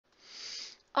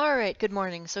All right, good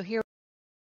morning. So here,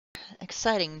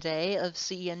 exciting day of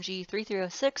CENG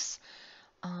 3306,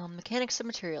 Mechanics of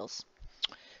Materials.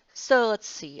 So let's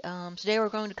see. Today we're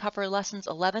going to cover lessons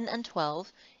 11 and 12.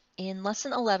 In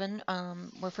lesson 11,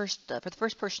 for the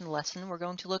first portion of the lesson, we're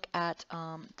going to look at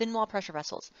thin wall pressure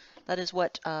vessels. That is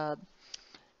what that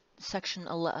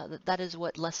is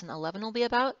what lesson 11 will be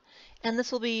about, and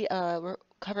this will be we're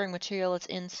covering material that's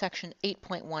in section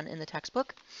 8.1 in the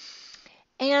textbook.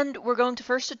 And we're going to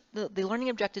first, the learning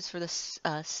objectives for this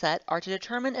set are to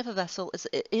determine if a vessel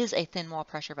is a thin wall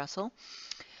pressure vessel,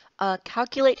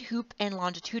 calculate hoop and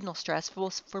longitudinal stress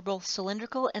for both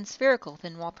cylindrical and spherical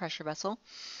thin wall pressure vessel,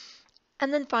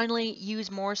 and then finally use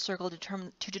Moore's circle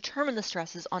to determine the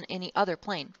stresses on any other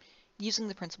plane, using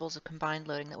the principles of combined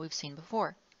loading that we've seen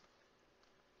before.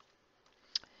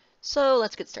 So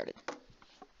let's get started.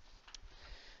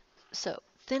 So,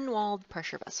 thin-walled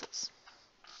pressure vessels.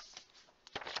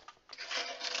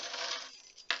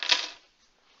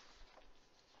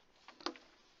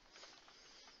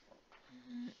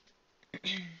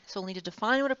 So we'll need to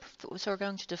define so we're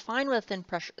going to define what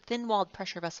a thin-walled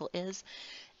pressure vessel is,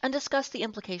 and discuss the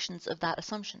implications of that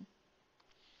assumption.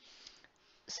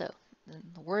 So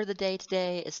the word of the day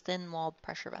today is thin-walled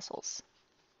pressure vessels.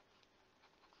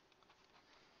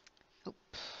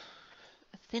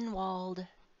 Thin-walled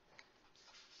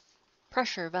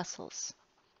pressure vessels.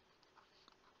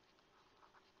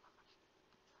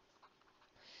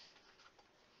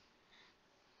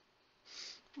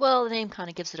 Well, the name kind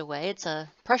of gives it away. It's a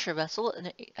pressure vessel.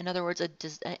 In other words,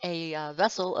 a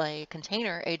vessel, a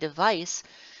container, a device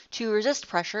to resist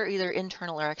pressure, either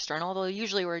internal or external, although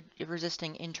usually we're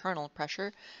resisting internal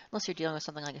pressure. Unless you're dealing with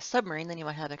something like a submarine, then you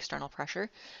might have external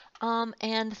pressure.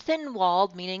 And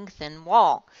thin-walled, meaning thin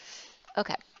wall.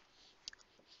 Okay,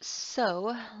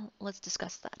 so let's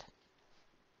discuss that.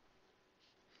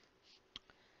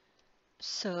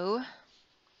 So,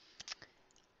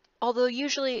 although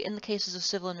usually in the cases of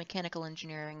civil and mechanical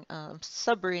engineering,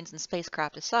 submarines and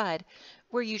spacecraft aside,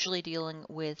 we're usually dealing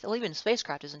with, well, even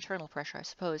spacecraft is internal pressure, I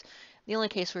suppose. The only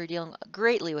case where we're dealing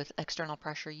greatly with external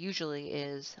pressure usually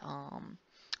is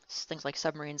things like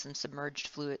submarines and submerged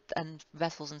fluid, and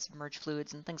vessels and submerged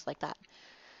fluids and things like that.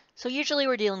 So usually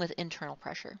we're dealing with internal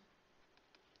pressure.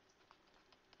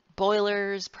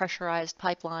 Boilers, pressurized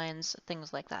pipelines,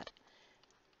 things like that.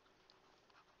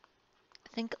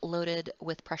 Think loaded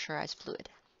with pressurized fluid.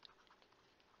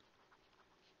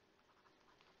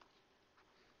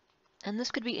 And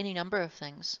this could be any number of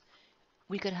things.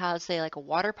 We could have, say, like a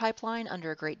water pipeline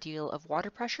under a great deal of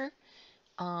water pressure.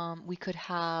 We could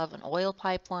have an oil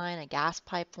pipeline, a gas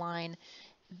pipeline,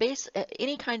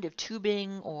 any kind of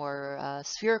tubing or a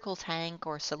spherical tank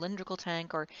or cylindrical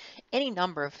tank or any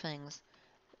number of things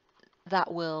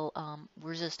that will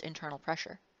resist internal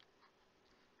pressure.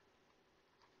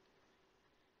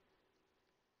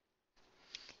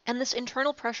 And this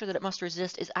internal pressure that it must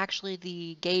resist is actually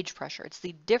the gauge pressure. It's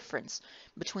the difference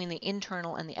between the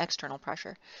internal and the external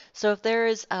pressure. So if there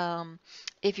is,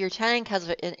 if your tank has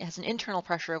an internal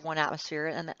pressure of 1 atmosphere,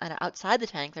 and outside the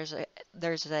tank there's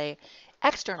a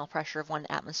external pressure of 1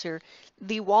 atmosphere,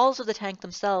 the walls of the tank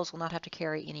themselves will not have to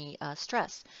carry any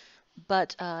stress.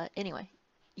 But anyway,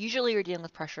 usually you're dealing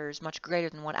with pressures much greater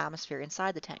than 1 atmosphere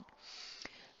inside the tank.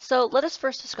 So let us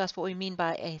first discuss what we mean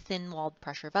by a thin-walled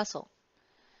pressure vessel.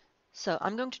 So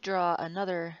I'm going to draw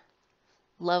another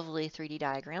lovely 3D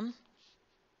diagram.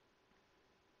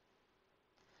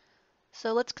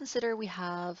 So let's consider we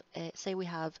have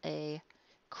a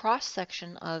cross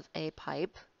section of a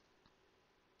pipe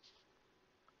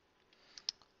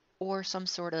or some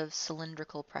sort of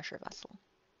cylindrical pressure vessel.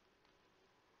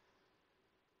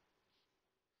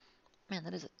 Man,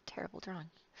 that is a terrible drawing.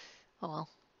 Oh well.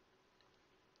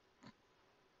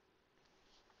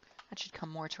 That should come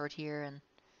more toward here, and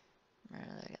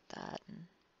I get that. And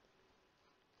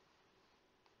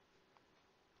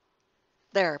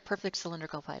there, perfect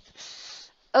cylindrical pipe.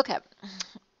 Okay,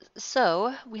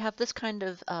 so we have this kind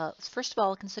of, first of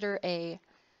all, consider a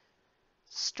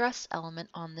stress element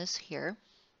on this here,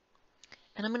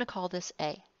 and I'm going to call this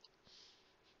A.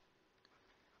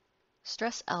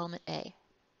 Stress element A.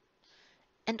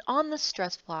 And on the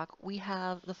stress block, we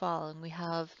have the following. We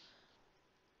have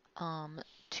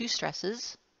 2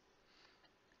 stresses,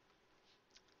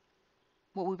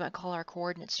 what we might call our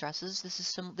coordinate stresses.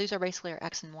 These are basically our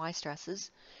X and Y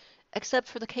stresses, except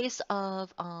for the case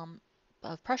of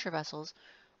pressure vessels,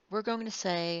 we're going to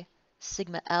say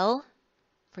sigma L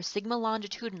for sigma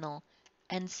longitudinal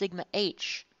and sigma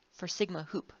H for sigma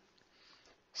hoop.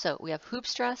 So we have hoop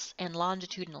stress and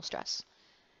longitudinal stress.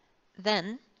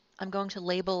 Then I'm going to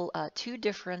label 2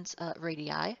 different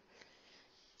radii.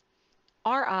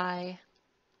 Ri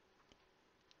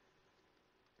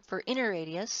for inner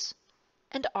radius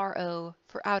and Ro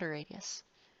for outer radius.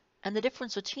 And the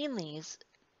difference between these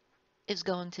is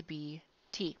going to be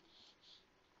T.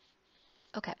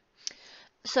 Okay,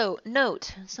 so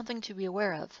note something to be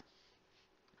aware of.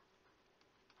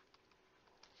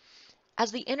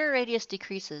 As the inner radius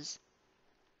decreases,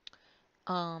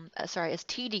 as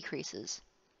T decreases,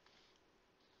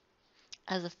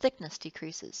 as the thickness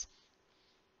decreases,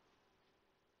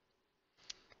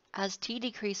 as T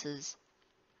decreases,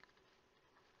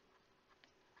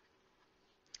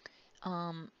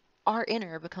 R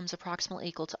inner becomes approximately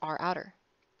equal to R outer.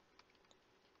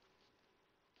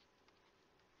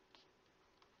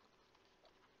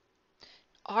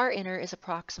 R inner is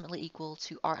approximately equal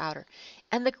to R outer.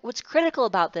 And what's critical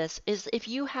about this is if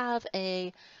you have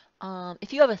a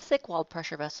thick-walled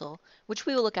pressure vessel, which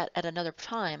we will look at another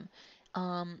time,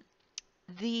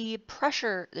 the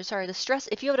stress,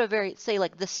 if you have say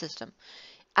like this system,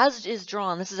 as is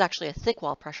drawn, this is actually a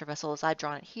thick-walled pressure vessel as I've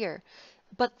drawn it here,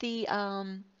 but the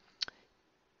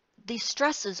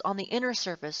stresses on the inner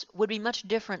surface would be much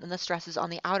different than the stresses on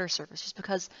the outer surface, just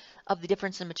because of the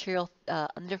difference in material,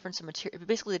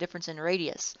 basically the difference in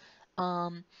radius,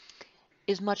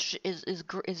 is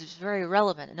very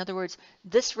relevant. In other words,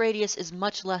 this radius is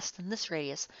much less than this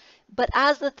radius, but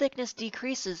as the thickness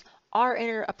decreases, R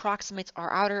inner approximates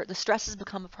R outer, the stresses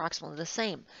become approximately the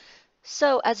same.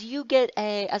 So as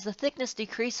the thickness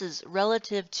decreases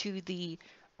relative to the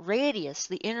radius,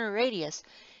 the inner radius,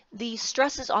 the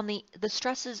stresses on the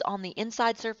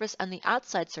inside surface and the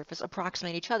outside surface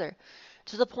approximate each other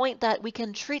to the point that we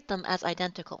can treat them as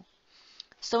identical.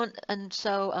 So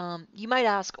you might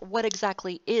ask, what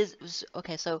exactly is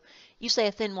okay? So you say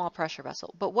a thin wall pressure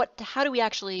vessel, but how do we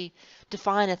actually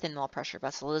define a thin wall pressure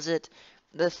vessel? Is it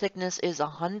the thickness is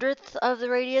 1/100th of the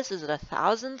radius? Is it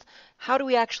 1,000th? How do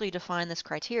we actually define this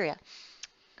criteria?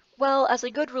 Well, as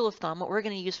a good rule of thumb, what we're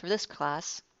going to use for this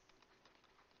class,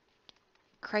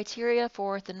 criteria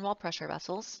for thin wall pressure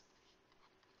vessels.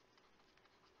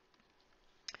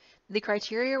 The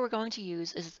criteria we're going to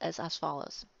use is as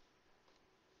follows.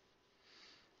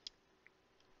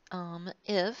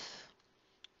 If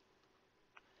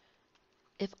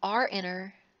R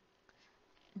inner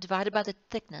divided by the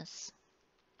thickness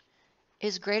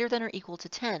is greater than or equal to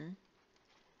 10,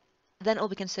 then it will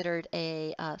be considered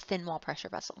a thin wall pressure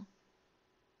vessel.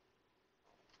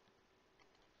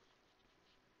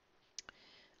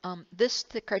 This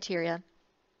criteria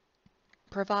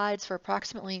provides for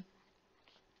approximately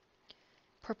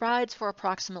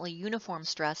uniform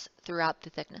stress throughout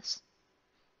the thickness.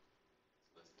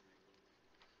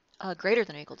 Greater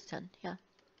than or equal to 10, yeah.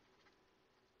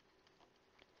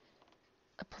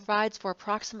 It provides for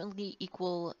approximately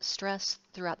equal stress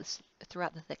throughout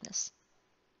the thickness.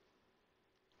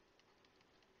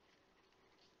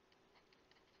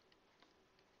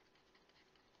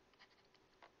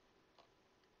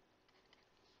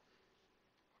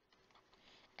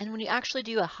 And when you actually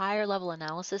do a higher level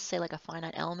analysis, say like a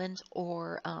finite element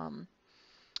or a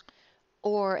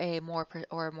more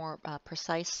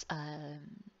precise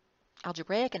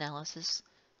algebraic analysis,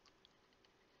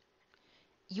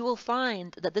 you will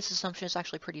find that this assumption is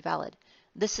actually pretty valid.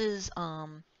 This is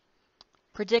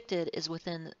predicted is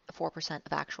within 4%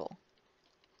 of actual,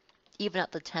 even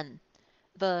at the 10.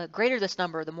 The greater this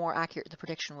number, the more accurate the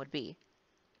prediction would be.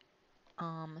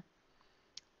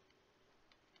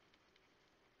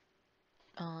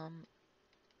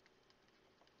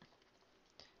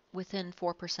 Within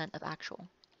 4% of actual.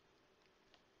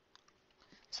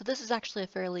 So this is actually a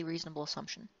fairly reasonable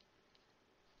assumption.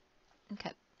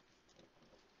 Okay.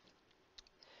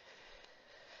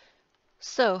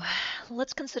 So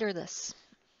let's consider this.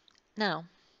 Now,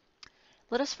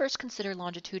 let us first consider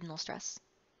longitudinal stress.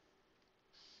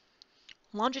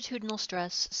 Longitudinal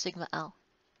stress, sigma L.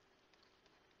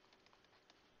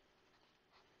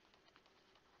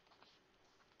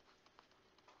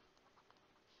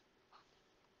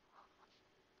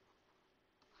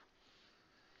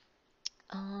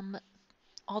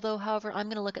 Although, however, I'm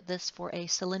going to look at this for a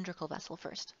cylindrical vessel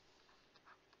first.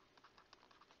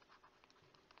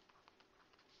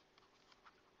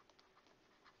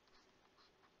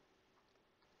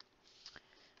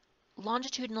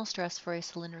 Longitudinal stress for a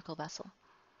cylindrical vessel.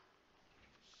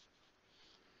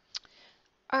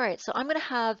 All right, so I'm going to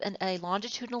have a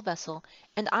longitudinal vessel,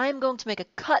 and I'm going to make a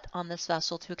cut on this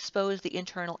vessel to expose the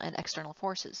internal and external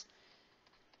forces.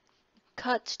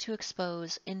 Cut to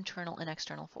expose internal and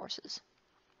external forces.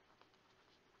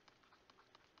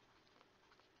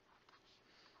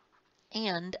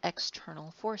 And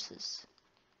external forces.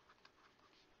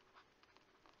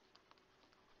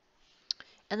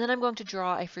 And then I'm going to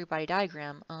draw a free body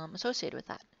diagram associated with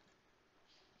that.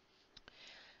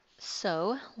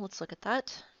 So let's look at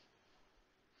that.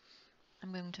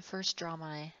 I'm going to first draw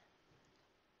my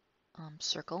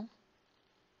circle.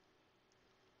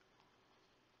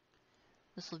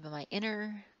 This will be my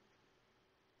inner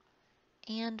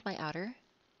and my outer.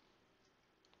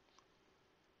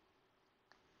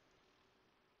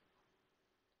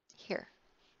 Here.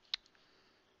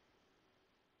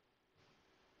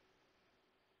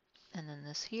 And then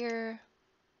this here.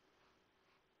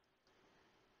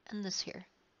 And this here.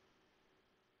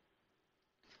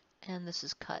 And this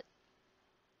is cut.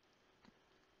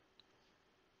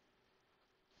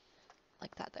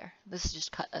 Like that there. This is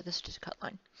just cut. This is just a cut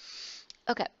line.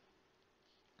 Okay.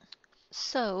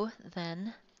 So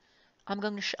then I'm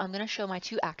going to show my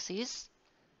two axes.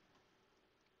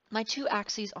 My two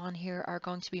axes on here are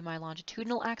going to be my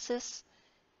longitudinal axis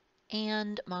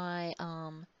and my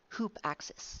hoop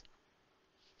axis.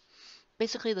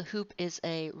 Basically, the hoop is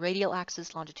a radial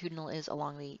axis. Longitudinal is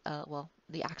along the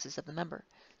the axis of the member,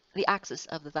 the axis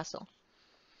of the vessel.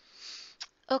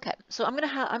 Okay, so I'm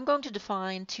going to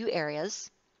define two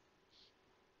areas.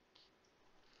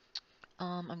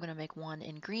 I'm going to make one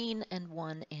in green and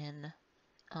one in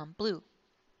blue.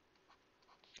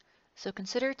 So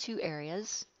consider two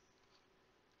areas.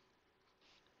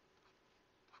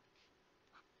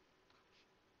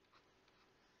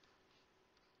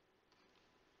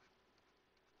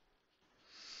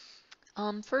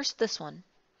 First, this one.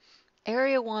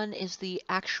 Area 1 is the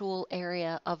actual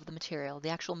area of the material, the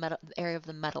actual area of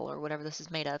the metal or whatever this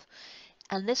is made of.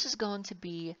 And this is going to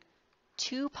be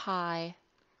 2 pi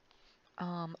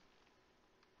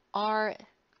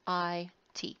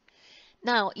RIT.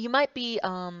 Now, you might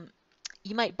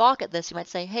balk at this. You might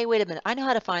say, hey, wait a minute, I know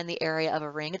how to find the area of a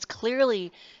ring. It's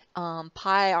clearly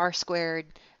pi r squared,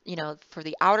 for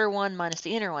the outer one minus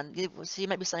the inner one. So you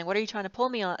might be saying, what are you trying to pull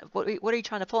me on? What are you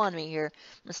trying to pull on me here,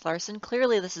 Miss Larson?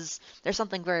 Clearly there's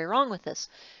something very wrong with this.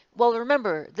 Well,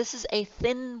 remember, this is a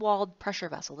thin-walled pressure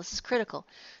vessel. This is critical.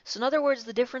 So in other words,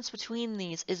 the difference between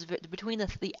these is between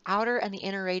the outer and the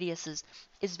inner radiuses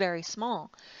is very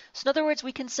small. So in other words,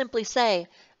 we can simply say,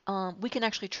 we can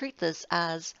actually treat this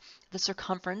as the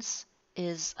circumference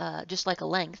is just like a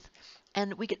length.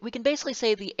 And we can basically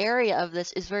say the area of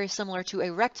this is very similar to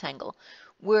a rectangle,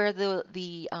 where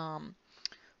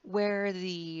where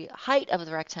the height of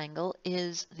the rectangle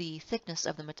is the thickness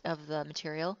of the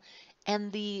material, and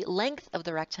the length of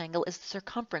the rectangle is the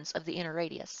circumference of the inner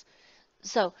radius.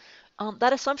 So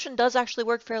that assumption does actually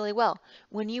work fairly well.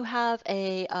 When you have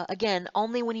again,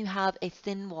 only when you have a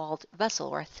thin-walled vessel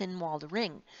or a thin-walled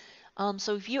ring.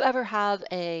 So if you ever have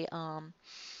a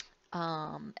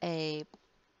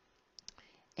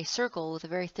circle with a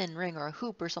very thin ring or a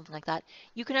hoop or something like that,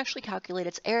 you can actually calculate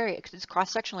its area, its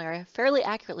cross-sectional area, fairly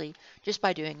accurately just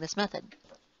by doing this method.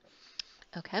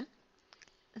 Okay.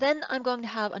 Then I'm going to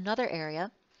have another area,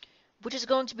 which is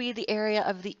going to be the area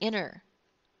of the inner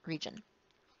region.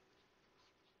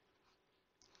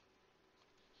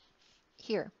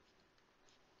 Here.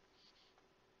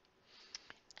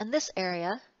 And this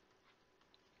area,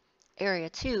 area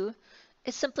 2,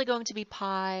 is simply going to be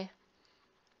pi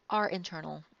r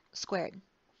internal squared.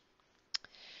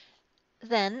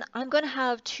 Then I'm going to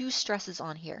have two stresses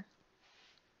on here.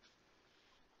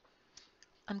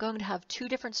 I'm going to have two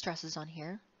different stresses on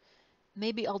here.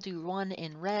 Maybe I'll do one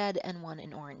in red and one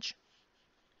in orange.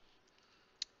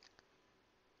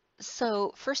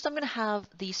 So first I'm going to have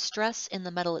the stress in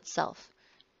the metal itself.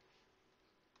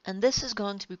 And this is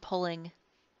going to be pulling,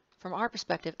 from our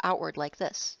perspective, outward like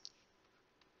this.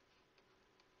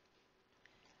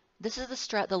 This is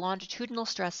the longitudinal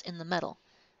stress in the metal.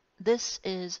 This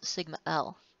is sigma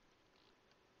L,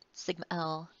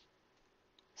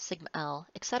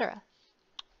 etc.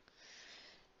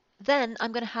 Then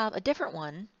I'm going to have a different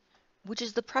one, which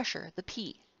is the pressure, the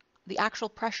P, the actual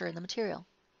pressure in the material.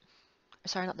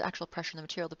 Sorry, not the actual pressure in the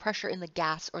material, the pressure in the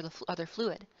gas or the other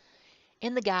fluid.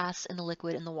 In the gas, in the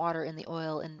liquid, in the water, in the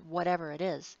oil, in whatever it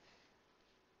is.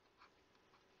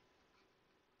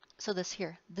 So this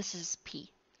here, this is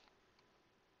P.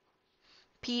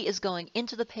 P is going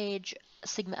into the page,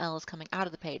 sigma L is coming out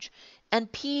of the page.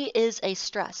 And P is a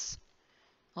stress.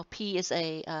 Well, P is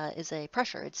a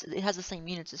pressure. It has the same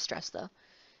units as stress, though.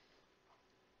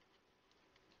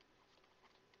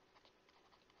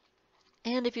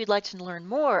 And if you'd like to learn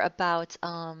more about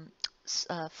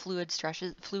fluid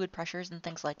pressures and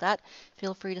things like that,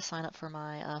 feel free to sign up for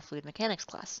my fluid mechanics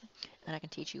class. And I can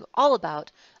teach you all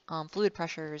about fluid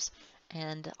pressures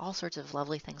and all sorts of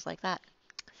lovely things like that.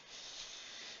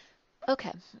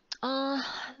 Okay,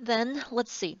 then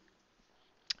let's see.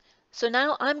 So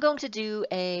now I'm going to do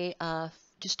I'm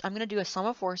going to do a sum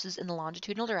of forces in the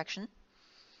longitudinal direction.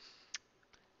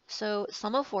 So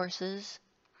sum of forces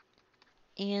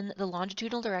in the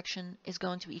longitudinal direction is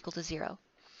going to be equal to 0.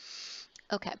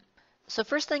 Okay, so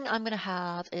first thing I'm going to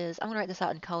have is I'm going to write this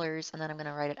out in colors, and then I'm going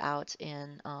to write it out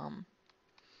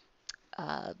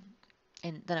uh,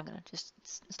 and then I'm going to just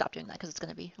stop doing that because it's going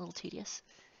to be a little tedious.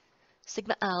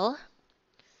 Sigma L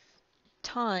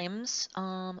times,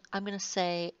 I'm going to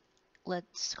say,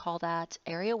 let's call that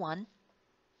area 1,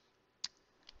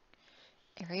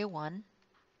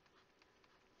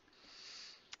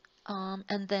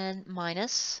 and then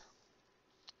minus,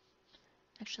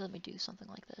 actually let me do something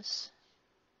like this,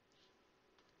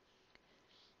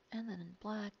 and then in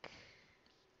black,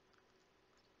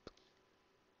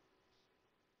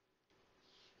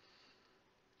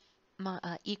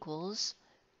 equals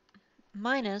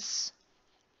minus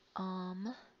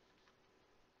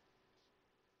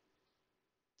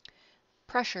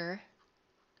pressure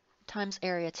times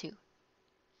area 2.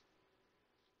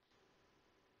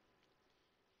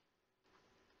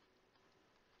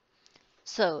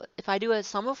 So if I do a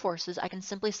sum of forces, I can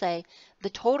simply say the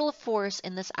total force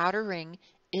in this outer ring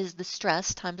is the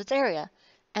stress times its area,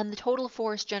 and the total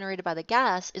force generated by the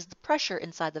gas is the pressure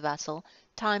inside the vessel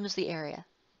times the area,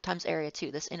 times area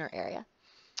 2, this inner area.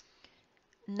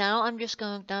 Now I'm going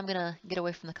to get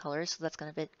away from the colors, so that's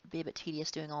going to be a bit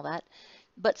tedious doing all that.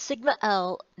 But sigma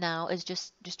L now is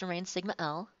just remains sigma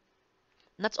L,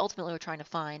 and that's ultimately what we're trying to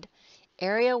find.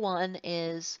 Area 1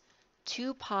 is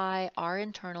 2 pi r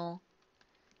internal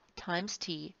times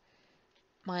t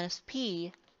minus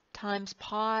p times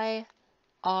pi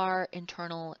r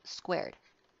internal squared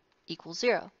equals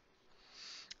 0.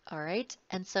 All right,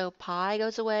 and so pi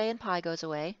goes away and pi goes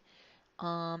away,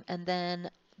 and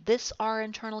then this r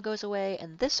internal goes away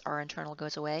and this r internal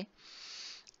goes away,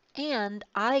 and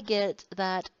I get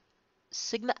that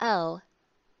sigma L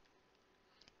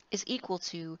is equal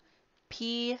to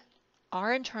p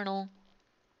r internal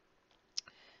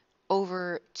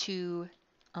over 2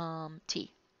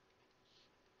 t,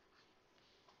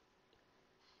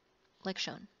 like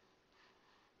shown.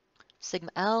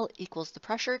 Sigma L equals the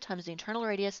pressure times the internal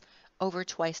radius over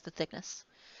twice the thickness.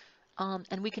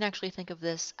 And we can actually think of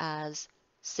this as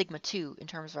sigma 2 in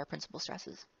terms of our principal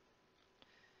stresses.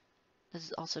 This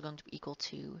is also going to be equal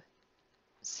to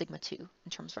sigma 2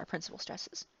 in terms of our principal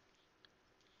stresses.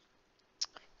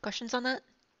 Questions on that?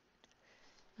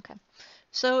 Okay,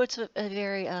 so it's a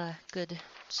very good,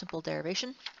 simple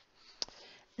derivation.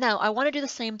 Now, I want to do the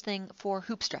same thing for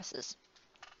hoop stresses.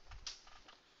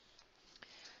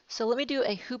 So let me do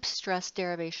a hoop stress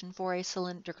derivation for a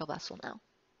cylindrical vessel now.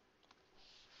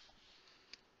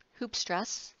 Hoop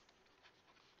stress,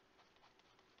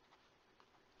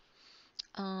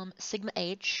 sigma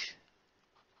h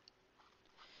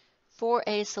for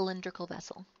a cylindrical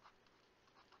vessel.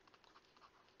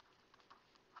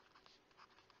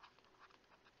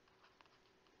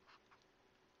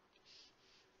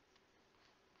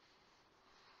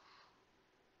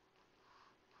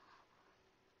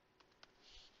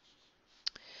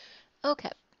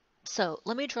 Okay, so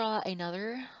let me draw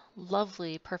another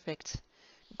lovely, perfect,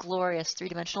 glorious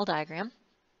three-dimensional diagram.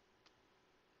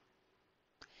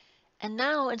 And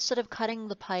now, instead of cutting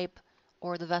the pipe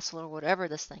or the vessel or whatever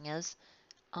this thing is,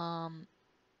 that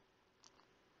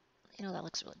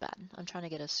looks really bad. I'm trying to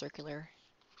get a circular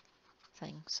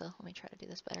thing, so let me try to do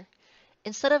this better.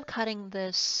 Instead of cutting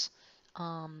this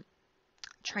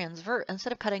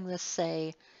instead of cutting this,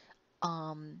 say,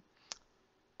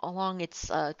 along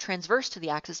its transverse to the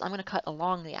axis, I'm going to cut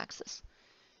along the axis.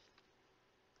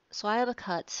 So I have a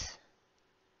cut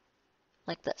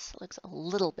like this. It looks a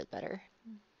little bit better.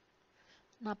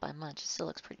 Not by much, it still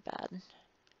looks pretty bad.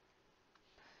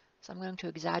 So I'm going to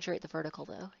exaggerate the vertical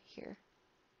though here.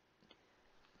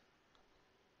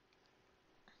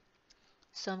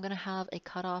 So I'm going to have a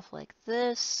cutoff like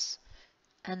this,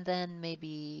 and then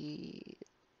maybe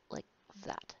like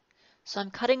that. So I'm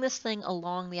cutting this thing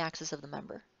along the axis of the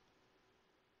member.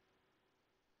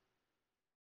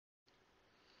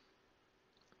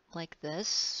 Like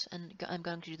this, and I'm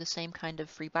going to do the same kind of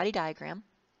free body diagram.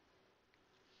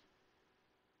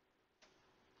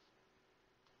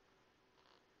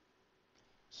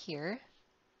 Here.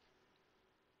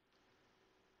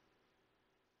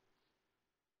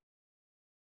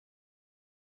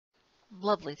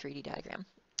 Lovely 3D diagram.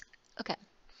 Okay,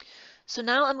 so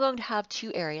now I'm going to have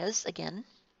two areas again.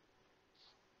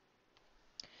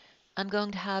 I'm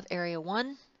going to have area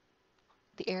 1,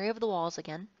 the area of the walls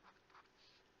again,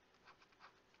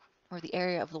 or the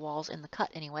area of the walls in the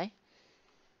cut anyway.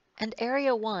 And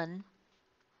area 1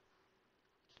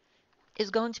 is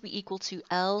going to be equal to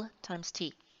L times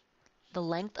T, the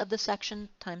length of the section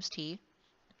times T.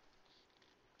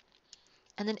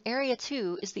 And then area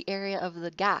 2 is the area of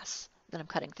the gas that I'm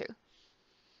cutting through.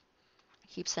 I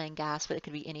keep saying gas, but it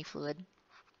could be any fluid.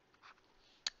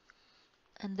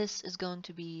 And this is going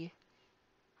to be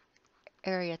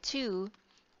area 2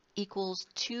 equals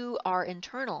 2R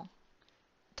internal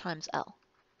times L.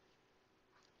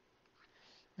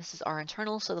 This is R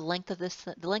internal, so the length of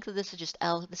this is just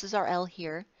L. This is our L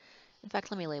here. In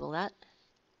fact, let me label that,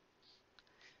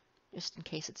 just in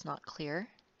case it's not clear.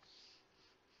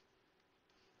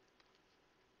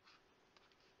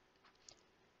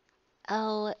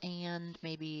 L and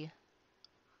maybe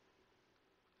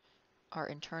R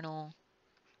internal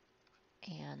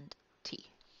and T.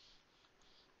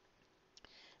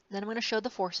 Then I'm going to show the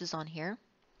forces on here.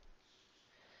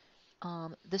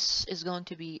 This is going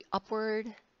to be upward,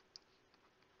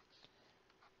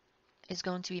 is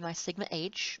going to be my sigma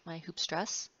H, my hoop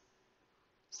stress,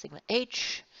 sigma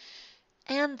H,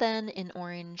 and then in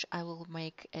orange I will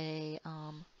make a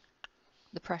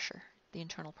the pressure, the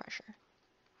internal pressure,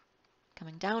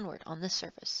 coming downward on this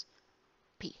surface,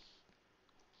 P.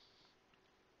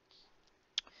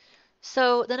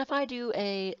 So then if I do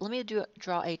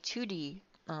draw a 2D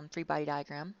free body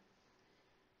diagram,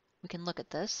 we can look at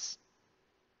this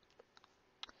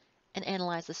and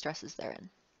analyze the stresses therein.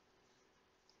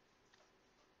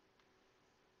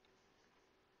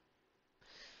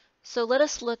 So let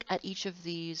us look at each of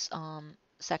these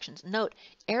sections. Note,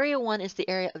 area 1 is the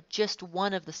area of just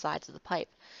one of the sides of the pipe.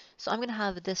 So I'm going to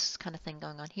have this kind of thing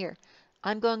going on here.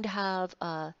 I'm going to have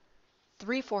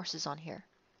 3 forces on here.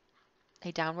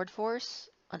 A downward force,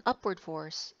 an upward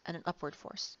force, and an upward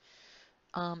force.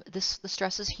 The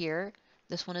stress is here.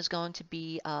 This one is going to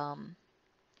be the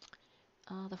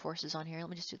forces on here. Let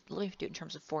me do it in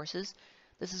terms of forces.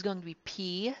 This is going to be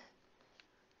P.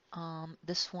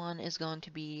 This one is going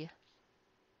to be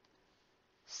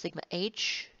sigma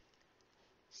H,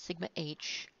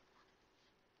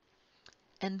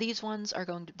 and this one's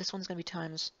going to be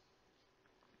times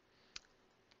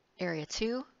area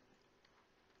 2.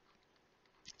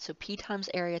 So P times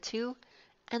area 2,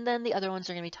 and then the other ones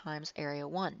are going to be times area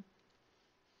 1.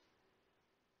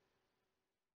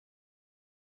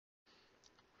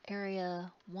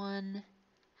 Area 1,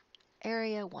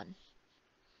 area 1.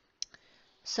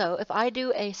 So if I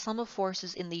do a sum of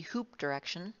forces in the hoop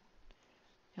direction,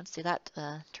 you don't see that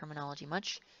terminology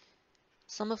much.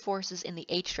 Sum of forces in the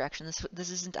H direction.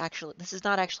 This is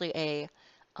not actually a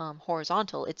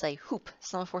horizontal. It's a hoop.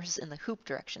 Sum of forces in the hoop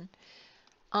direction.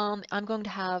 I'm going to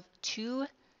have 2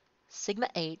 sigma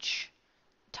H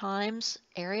times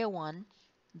area 1,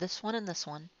 this one and this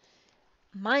one,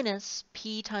 minus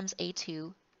P times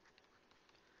A2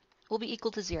 will be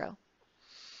equal to 0.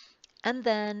 And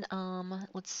then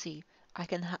let's see. I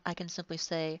can simply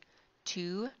say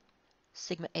 2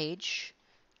 sigma H.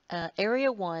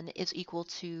 Area 1 is equal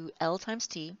to L times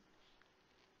T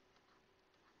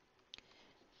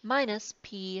minus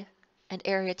P, and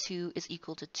area 2 is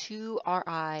equal to 2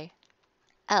 Ri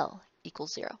L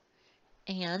equals 0.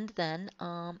 And then,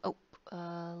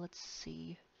 let's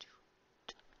see.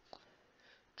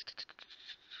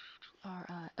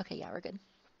 Okay, yeah, we're good.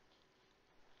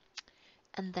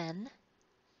 And then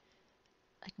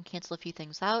I can cancel a few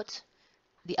things out.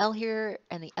 The L here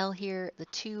and the L here, the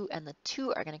 2 and the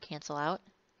 2 are going to cancel out.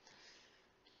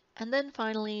 And then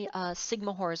finally,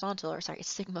 sigma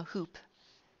hoop.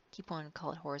 Keep wanting to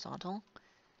call it horizontal.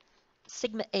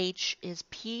 Sigma H is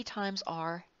P times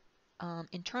R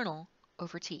internal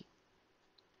over T.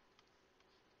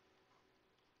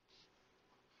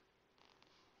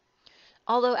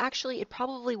 Although actually it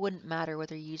probably wouldn't matter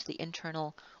whether you use the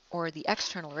internal or the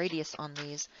external radius on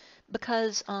these,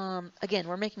 because again,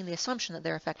 we're making the assumption that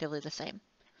they're effectively the same.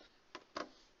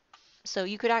 So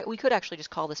we could actually just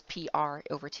call this PR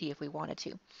over T if we wanted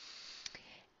to.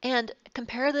 And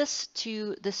compare this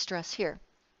to this stress here.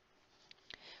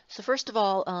 So first of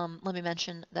all, let me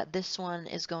mention that this one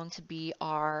is going to be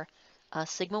our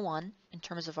sigma 1 in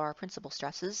terms of our principal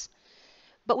stresses.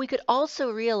 But we could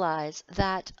also realize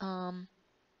that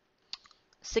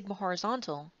sigma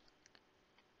horizontal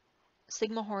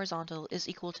is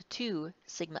equal to 2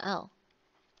 sigma L.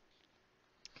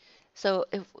 So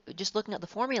if just looking at the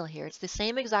formula here, it's the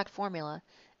same exact formula,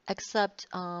 except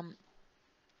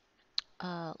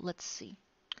let's see,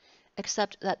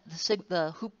 except that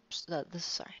the hoops,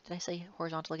 sorry, did I say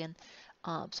horizontal again?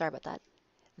 Sorry about that.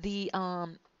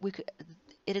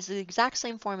 It is the exact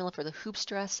same formula for the hoop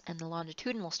stress and the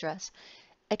longitudinal stress,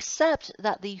 except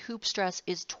that the hoop stress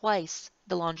is twice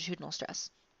the longitudinal stress.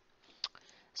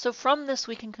 So from this,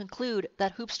 we can conclude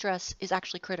that hoop stress is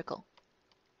actually critical.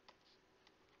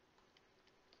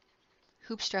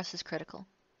 Hoop stress is critical.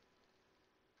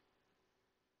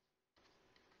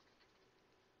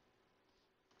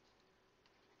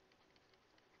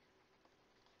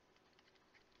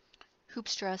 Hoop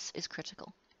stress is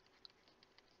critical.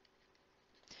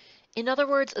 In other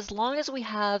words, as long as we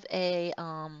have a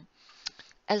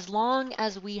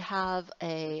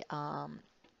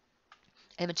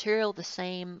material the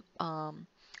same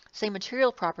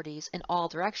material properties in all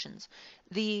directions,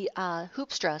 the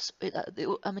hoop stress,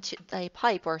 a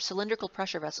pipe or cylindrical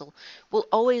pressure vessel will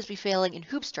always be failing in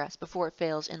hoop stress before it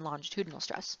fails in longitudinal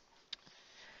stress.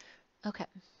 Okay,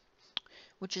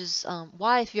 which is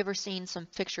why if you've ever seen some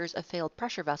pictures of failed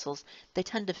pressure vessels, they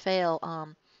tend to fail.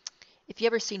 If you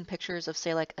ever seen pictures of,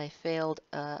 say, like a failed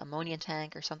ammonia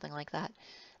tank or something like that,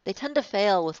 they tend to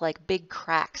fail with like big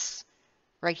cracks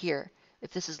right here.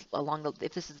 If this is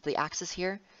if this is the axis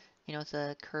here, you know, it's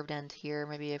a curved end here,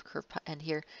 maybe a curved end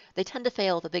here, they tend to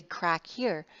fail with a big crack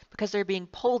here because they're being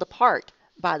pulled apart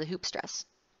by the hoop stress.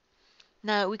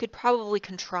 Now, we could probably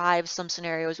contrive some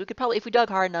scenarios. We could probably, if we dug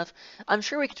hard enough, I'm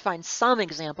sure we could find some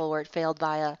example where it failed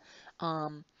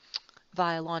um,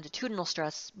 via longitudinal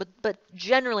stress, but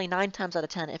generally 9 times out of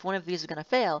 10, if one of these is going to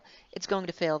fail, it's going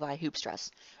to fail via hoop stress,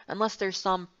 unless there's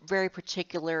some very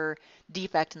particular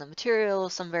defect in the material,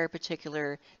 some very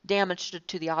particular damage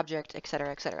to the object,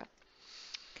 etc., etc.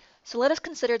 So let us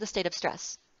consider the state of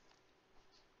stress.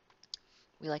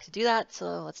 We like to do that, so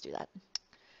let's do that.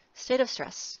 State of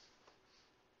stress.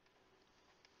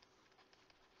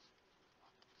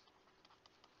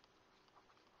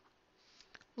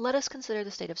 Let us consider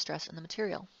the state of stress in the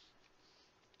material.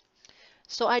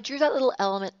 So I drew that little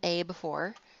element A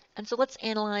before, and so let's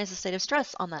analyze the state of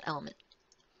stress on that element.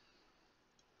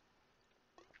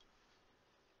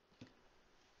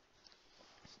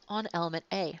 On element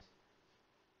A.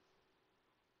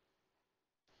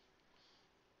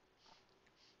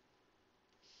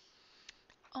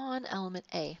 On element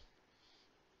A.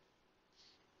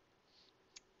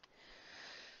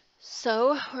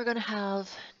 So we're going to have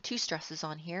two stresses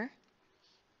on here.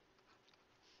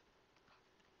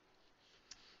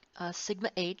 Sigma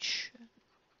H,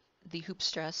 the hoop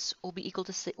stress, will be equal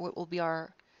to will be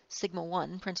our sigma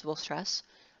 1 principal stress,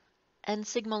 and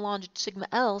sigma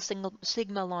L,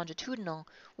 sigma longitudinal,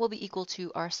 will be equal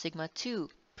to our sigma 2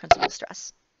 principal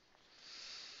stress.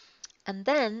 And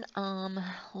then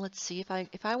let's see if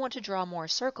I want to draw more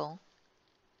circle,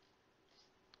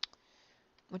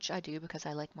 which I do because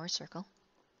I like more circle.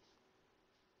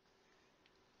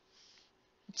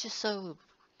 It's just so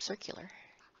circular.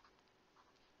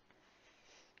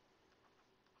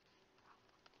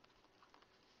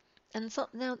 And so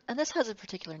now, and this has a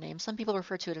particular name. Some people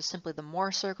refer to it as simply the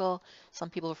Mohr circle. Some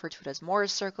people refer to it as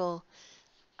Mohr's circle.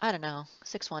 I don't know.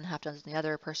 6 one, half dozen the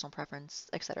other, personal preference,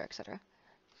 etc., etc.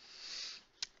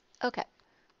 Okay,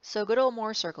 so good old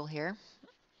Mohr circle here.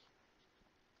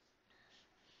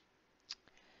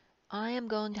 I am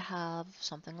going to have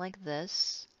something like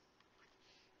this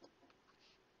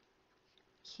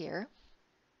here.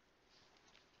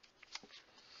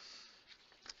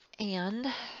 And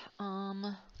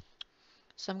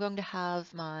so I'm going to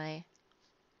have my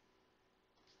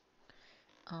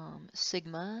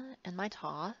sigma and my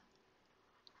tau,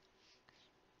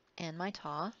 and my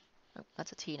tau. Oh,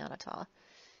 that's a T, not a tau.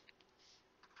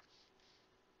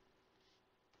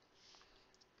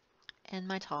 And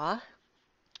my tau.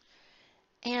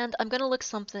 And I'm going to look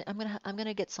something. I'm going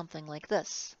to get something like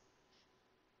this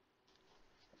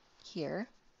here.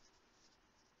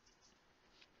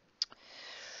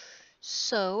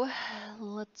 So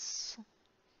let's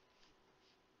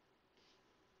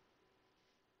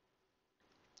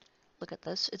look at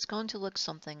this. It's going to look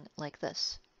something like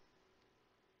this.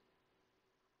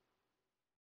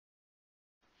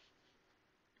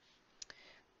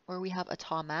 Where we have a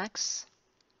tau max,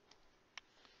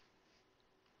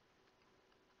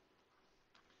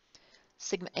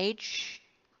 sigma H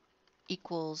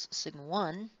equals sigma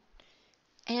 1,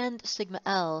 and sigma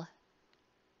L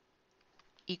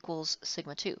equals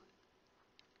sigma 2.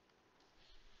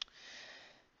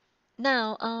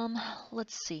 Now,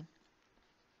 let's see.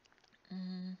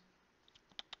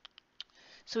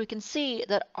 So we can see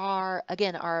that our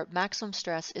maximum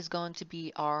stress is going to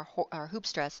be our hoop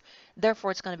stress.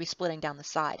 Therefore, it's going to be splitting down the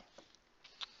side.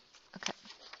 Okay.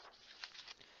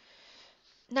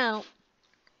 Now,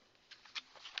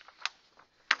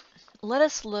 let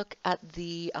us look at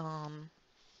the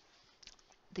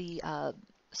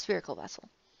spherical vessel.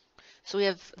 So we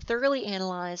have thoroughly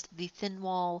analyzed the thin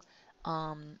wall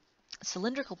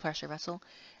cylindrical pressure vessel.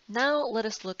 Now let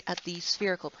us look at the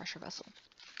spherical pressure vessel.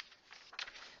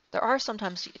 There are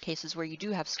sometimes cases where you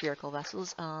do have spherical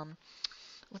vessels.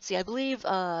 Let's see, I believe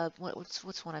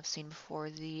what's one I've seen before?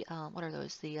 The what are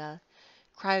those? The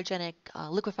cryogenic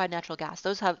liquefied natural gas.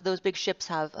 Those big ships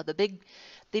have the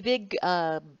big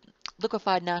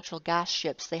liquefied natural gas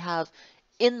ships. They have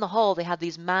in the hull they have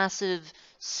these massive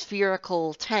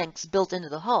spherical tanks built into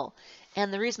the hull,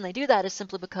 and the reason they do that is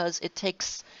simply because it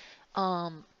takes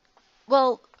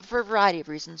well, for a variety of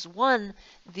reasons. One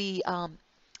of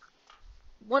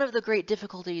the great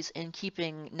difficulties in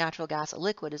keeping natural gas a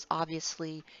liquid is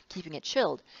obviously keeping it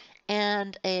chilled,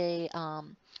 and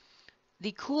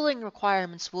the cooling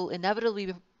requirements will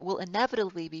inevitably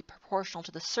be proportional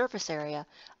to the surface area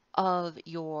of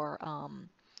your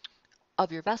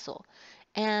vessel.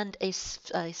 And a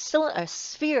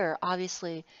sphere,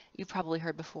 obviously, you've probably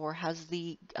heard before,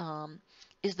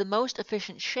 is the most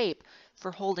efficient shape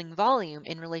for holding volume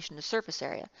in relation to surface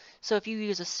area. So if you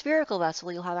use a spherical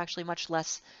vessel, you'll have actually much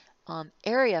less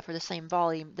area for the same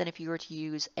volume than if you were to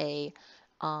use a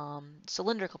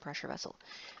cylindrical pressure vessel.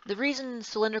 The reason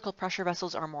cylindrical pressure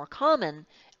vessels are more common,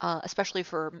 especially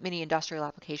for many industrial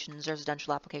applications,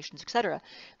 residential applications, etc.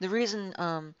 The reason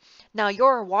now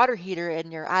your water heater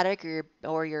in your attic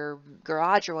or your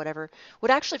garage or whatever would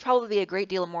actually probably be a great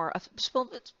deal more,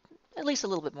 at least a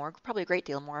little bit more, probably a great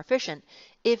deal more efficient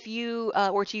if you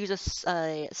were to use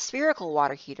a spherical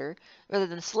water heater rather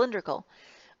than a cylindrical.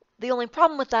 The only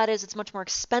problem with that is it's much more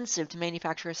expensive to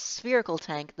manufacture a spherical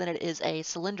tank than it is a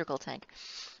cylindrical tank.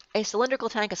 A cylindrical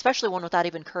tank, especially one without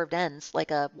even curved ends, like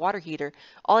a water heater,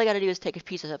 all you got to do is take a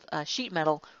piece of sheet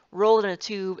metal, roll it in a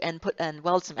tube, and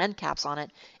weld some end caps on it.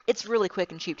 It's really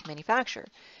quick and cheap to manufacture.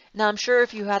 Now, I'm sure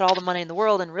if you had all the money in the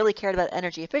world and really cared about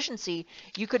energy efficiency,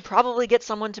 you could probably get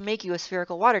someone to make you a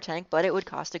spherical water tank, but it would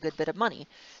cost a good bit of money,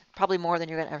 probably more than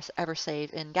you're going to ever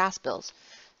save in gas bills.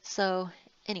 So,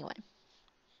 anyway.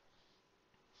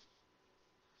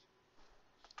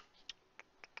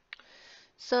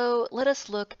 So let us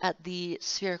look at the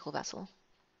spherical vessel.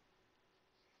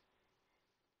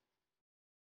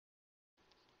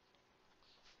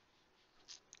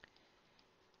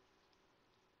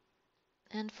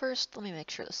 And first, let me make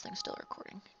sure this thing's still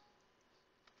recording.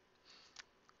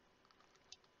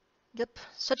 Yep,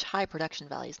 such high production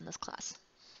values in this class.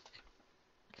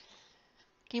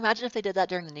 Can you imagine if they did that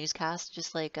during the newscast?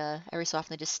 Just like every so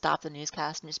often they just stop the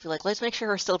newscast and just be like, let's make sure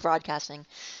we're still broadcasting.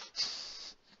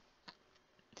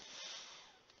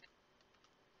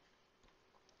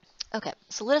 Okay,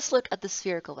 so let us look at the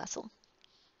spherical vessel.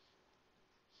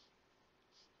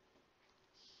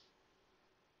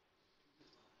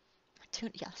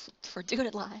 Yes, we're doing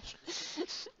it live.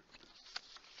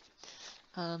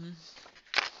 For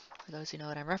those who know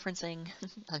what I'm referencing,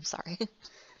 I'm sorry.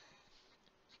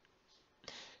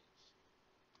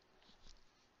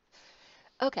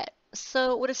 Okay,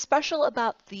 so what is special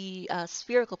about the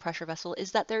spherical pressure vessel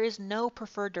is that there is no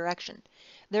preferred direction.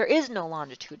 There is no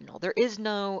longitudinal. There is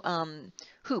no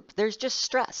hoop. There's just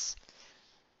stress.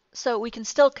 So we can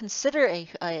still consider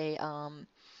a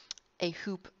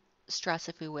hoop stress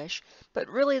if we wish, but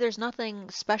really there's nothing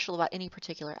special about any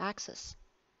particular axis.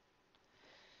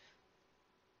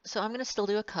 So I'm going to still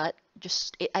do a cut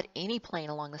just at any plane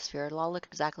along the sphere. It'll all look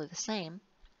exactly the same.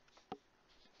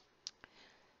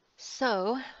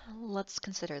 So let's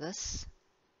consider this.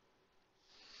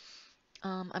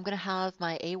 I'm going to have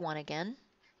my A1 again.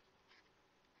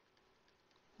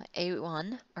 My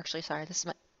A1, actually, sorry, this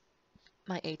is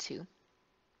my A2.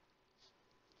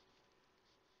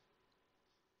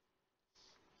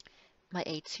 My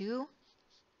A2,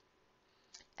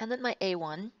 and then my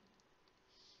A1.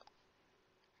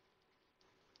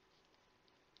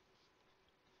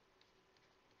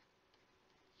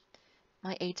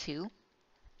 My A2.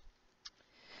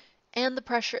 And the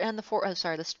pressure and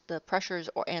the pressures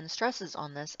and stresses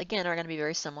on this, again, are going to be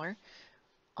very similar.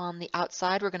 On the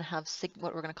outside, we're going to have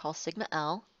what we're going to call sigma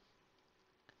L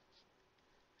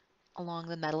along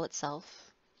the metal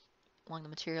itself, along the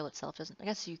material itself.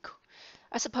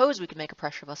 I suppose we could make a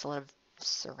pressure vessel out of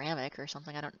ceramic or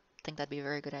something. I don't think that'd be a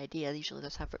very good idea. Usually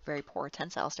those have very poor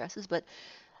tensile stresses, but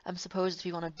I suppose if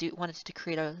you wanted to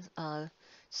create a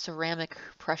ceramic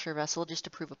pressure vessel just to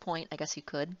prove a point, I guess you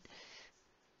could.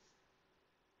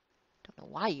 Don't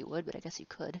know why you would, but I guess you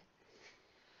could.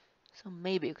 So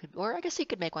maybe you could, or I guess you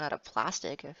could make one out of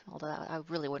plastic, although I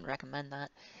really wouldn't recommend that.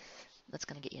 That's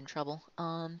going to get you in trouble.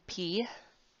 P. You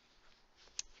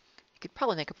could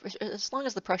probably make as long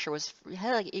as the pressure was,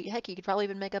 heck, you could probably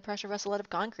even make a pressure vessel out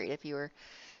of concrete if you were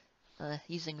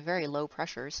using very low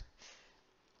pressures.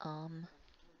 Huh?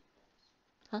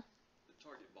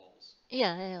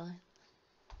 Yeah, yeah.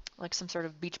 like some sort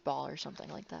of beach ball or something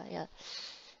like that. Yeah.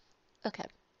 Okay.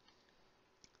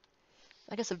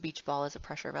 I guess a beach ball is a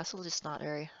pressure vessel, just not a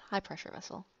very high pressure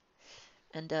vessel.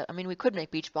 And I mean, we could make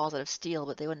beach balls out of steel,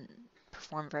 but they wouldn't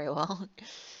perform very well.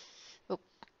 Oh.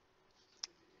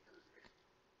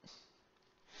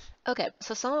 Okay,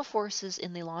 so sum of forces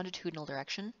in the longitudinal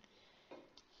direction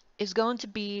is going to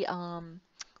be,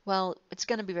 well, it's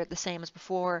going to be the same as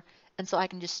before, and so I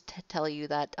can just tell you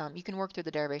that you can work through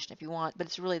the derivation if you want, but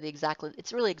it's really exactly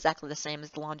the same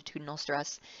as the longitudinal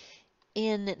stress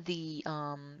in the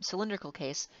cylindrical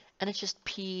case, and it's just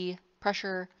P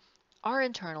pressure R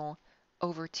internal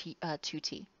over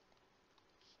 2T.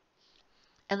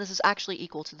 And this is actually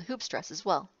equal to the hoop stress as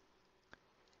well,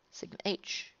 sigma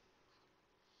H.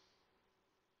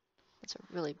 It's a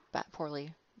really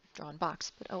poorly drawn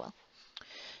box, but oh well.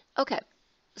 Okay,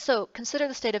 so consider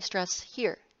the state of stress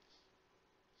here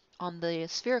on the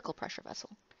spherical pressure vessel.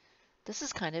 This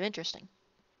is kind of interesting.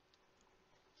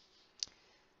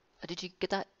 Did you get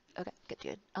that? Okay,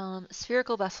 good.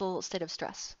 Spherical vessel state of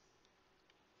stress.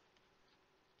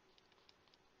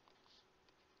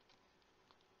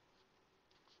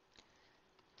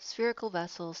 Spherical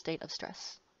vessel state of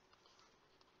stress.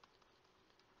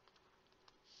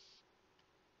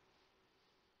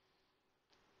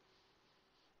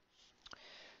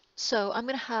 So I'm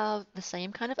going to have the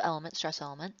same kind of element, stress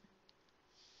element,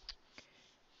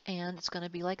 and it's going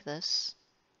to be like this.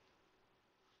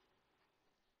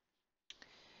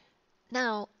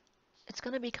 Now, it's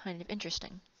going to be kind of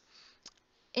interesting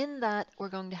in that we're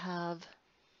going to have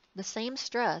the same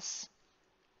stress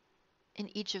in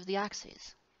each of the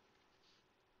axes.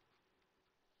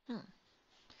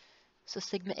 So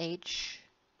sigma H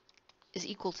is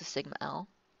equal to sigma L,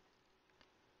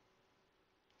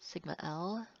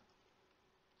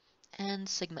 and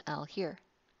sigma L here.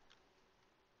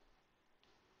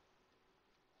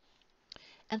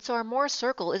 And so our Morse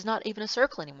circle is not even a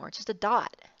circle anymore, it's just a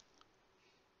dot.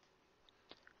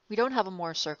 We don't have a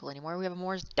Morse circle anymore, we have a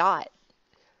Morse dot.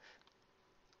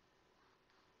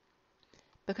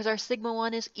 Because our sigma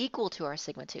 1 is equal to our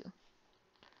sigma 2.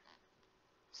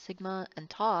 Sigma and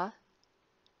tau.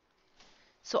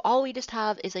 So all we just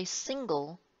have is a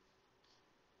single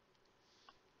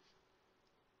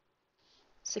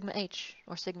sigma H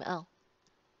or sigma L.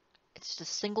 It's just a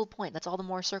single point. That's all the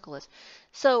Morse circle is.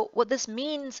 So what this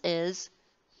means is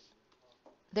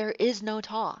there is no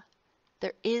tau.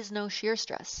 There is no shear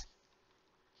stress.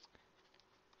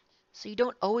 So you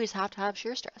don't always have to have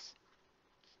shear stress.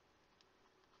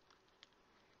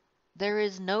 There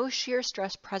is no shear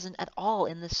stress present at all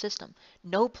in this system.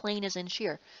 No plane is in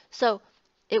shear. So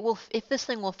it will, if this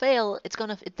thing will fail,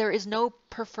 there is no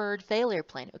preferred failure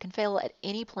plane. It can fail at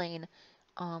any plane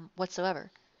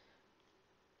whatsoever.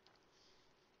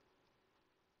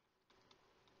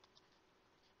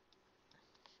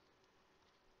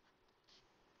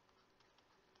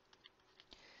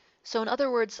 So in other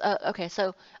words, okay,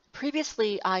 so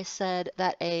previously I said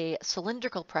that a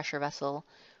cylindrical pressure vessel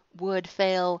would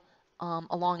fail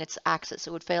along its axis.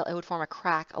 It would form a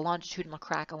crack, a longitudinal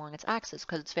crack along its axis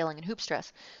because it's failing in hoop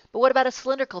stress. But what about a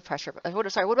cylindrical pressure,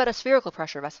 what about a spherical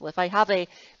pressure vessel? If I have a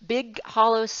big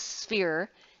hollow sphere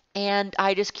and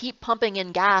I just keep pumping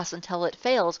in gas until it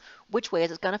fails, which way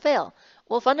is it going to fail?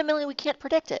 Well, fundamentally, we can't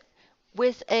predict it.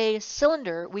 With a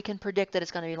cylinder, we can predict that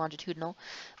it's going to be longitudinal,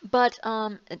 but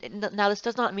now this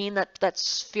does not mean that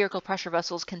spherical pressure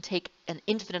vessels can take an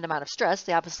infinite amount of stress.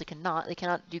 They obviously cannot.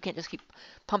 You can't just keep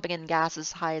pumping in gas as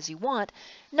high as you want.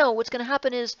 No, what's going to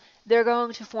happen is they're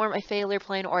going to form a failure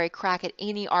plane or a crack at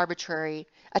any arbitrary,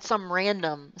 at some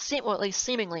random, well, at least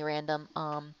seemingly random,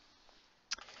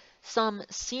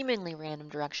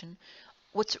 direction.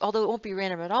 Although it won't be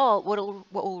random at all, what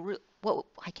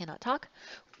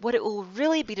it will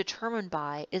really be determined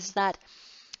by is that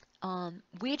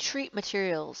we treat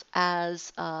materials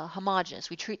as homogeneous.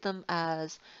 We treat them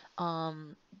as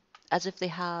if they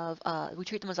have, we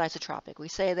treat them as isotropic. We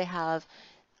say they have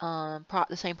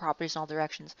the same properties in all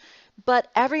directions. But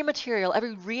every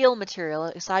real material,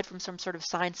 aside from some sort of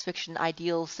science fiction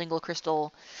ideal single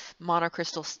crystal,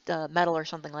 monocrystal metal or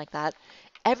something like that,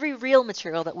 every real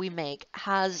material that we make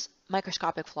has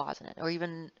microscopic flaws in it, or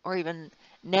even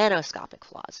nanoscopic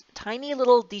flaws, tiny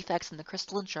little defects in the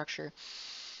crystalline structure.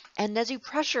 And as you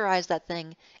pressurize that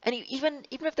thing, and even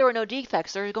if there were no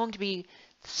defects, there are going to be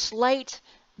slight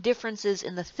differences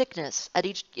in the thickness at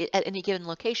any given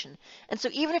location. And so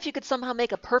even if you could somehow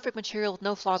make a perfect material with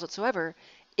no flaws whatsoever,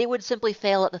 it would simply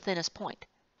fail at the thinnest point,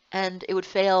 and it would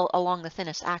fail along the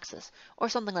thinnest axis, or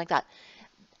something like that.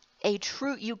 a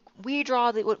true we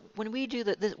draw the when we do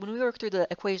when we work through the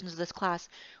equations of this class,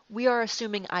 we are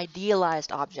assuming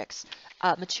idealized objects,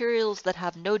 materials that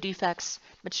have no defects,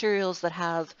 materials that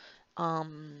have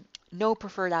no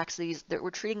preferred axes. That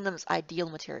we're treating them as ideal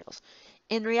materials.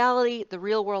 In reality, the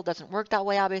real world doesn't work that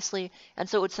way, obviously, and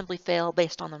so it would simply fail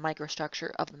based on the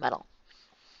microstructure of the metal.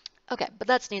 Okay, but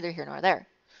that's neither here nor there.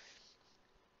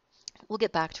 We'll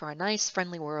get back to our nice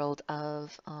friendly world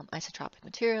of isotropic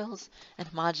materials and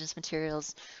homogeneous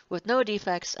materials with no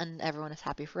defects, and everyone is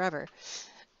happy forever.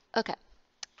 Okay,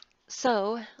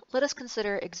 so let us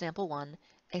consider example 1,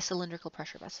 a cylindrical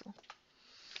pressure vessel.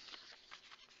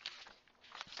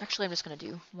 Actually, I'm just going to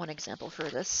do one example for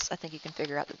this. I think you can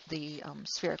figure out the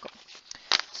spherical.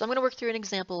 So I'm going to work through an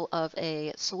example of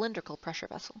a cylindrical pressure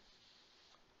vessel.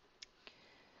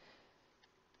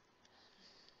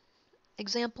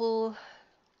 Example,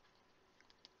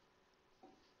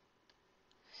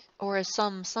 or as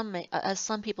some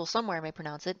people somewhere may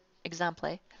pronounce it,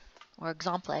 exemple, or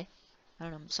exemple. I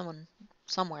don't know, someone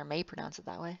somewhere may pronounce it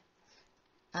that way.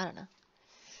 I don't know.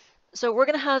 So we're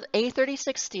going to have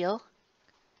A36 steel,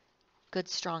 good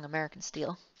strong American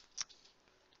steel,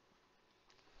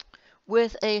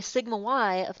 with a sigma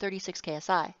Y of 36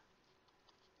 KSI.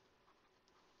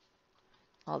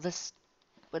 Well, this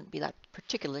wouldn't be that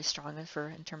particularly strong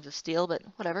in terms of steel, but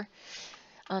whatever.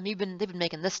 They've been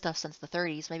making this stuff since the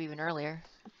 30s, maybe even earlier.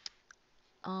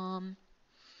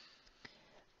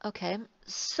 Okay,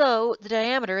 so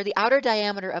the outer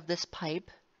diameter of this pipe,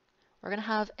 we're going to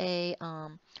have a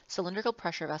cylindrical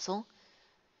pressure vessel.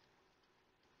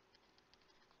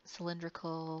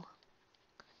 Cylindrical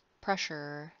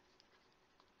pressure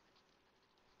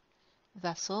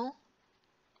vessel.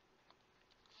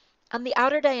 And the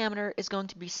outer diameter is going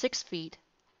to be 6 feet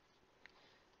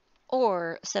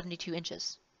or 72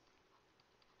 inches.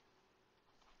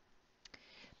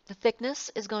 The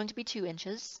thickness is going to be 2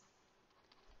 inches.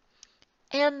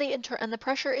 And the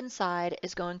pressure inside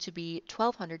is going to be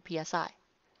 1200 psi.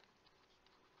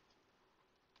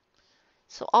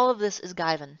 So all of this is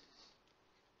given.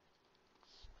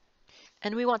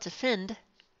 And we want to find,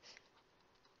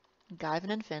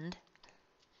 given and find,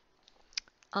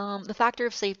 the factor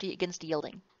of safety against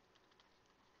yielding,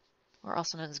 or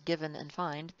also known as given and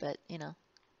find, but you know,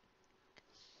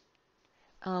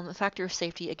 the factor of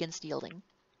safety against yielding.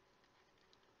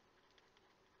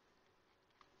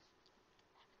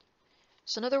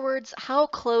 So in other words, how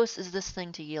close is this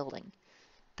thing to yielding?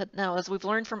 Now, as we've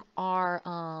learned from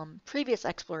our previous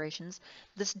explorations,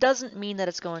 this doesn't mean that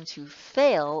it's going to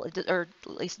fail, or at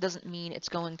least it doesn't mean it's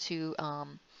going to,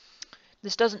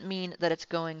 this doesn't mean that it's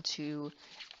going to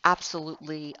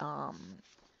absolutely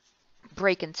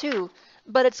break in two,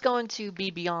 but it's going to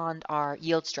be beyond our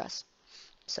yield stress.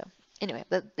 So anyway,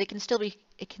 but it can still be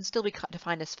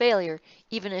defined as failure,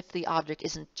 even if the object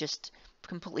isn't just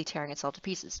completely tearing itself to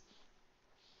pieces.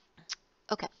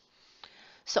 Okay.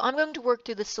 So I'm going to work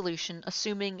through this solution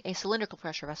assuming a cylindrical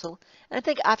pressure vessel, and I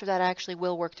think after that I actually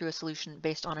will work through a solution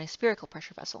based on a spherical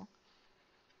pressure vessel.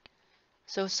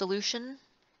 So solution,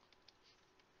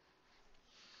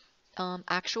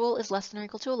 actual is less than or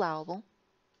equal to allowable.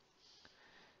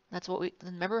 That's what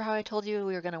remember how I told you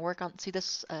we were going to see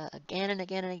this again and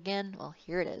again and again? Well,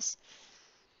 here it is.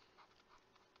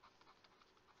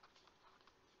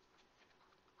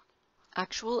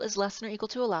 Actual is less than or equal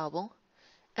to allowable.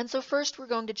 And so first we're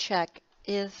going to check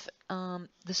if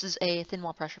this is a thin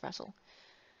wall pressure vessel.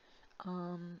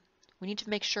 We need to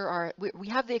make sure we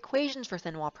have the equations for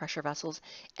thin wall pressure vessels,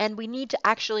 and we need to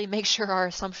actually make sure our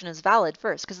assumption is valid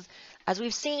first, because as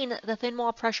we've seen, the thin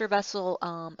wall pressure vessel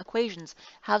equations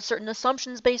have certain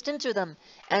assumptions based into them,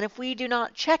 and if we do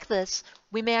not check this,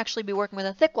 we may actually be working with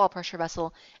a thick wall pressure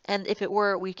vessel, and if it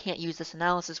were, we can't use this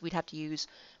analysis. We'd have to use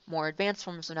more advanced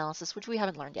forms of analysis, which we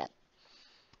haven't learned yet.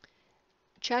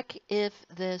 Check if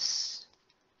this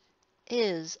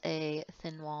is a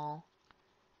thin wall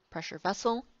pressure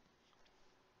vessel.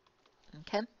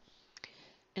 Okay.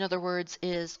 In other words,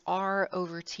 is R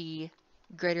over T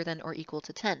greater than or equal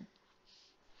to 10?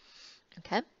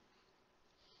 Okay.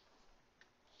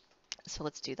 So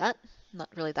let's do that. Not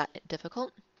really that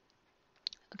difficult.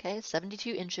 Okay,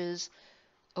 72 inches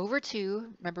over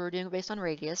 2, remember we're doing it based on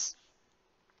radius,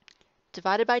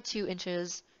 divided by 2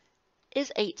 inches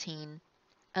is 18,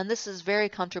 and this is very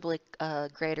comfortably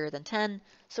greater than 10,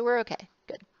 so we're okay.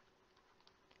 Good.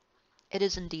 It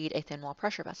is indeed a thin wall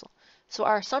pressure vessel. So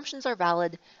our assumptions are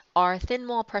valid. Our thin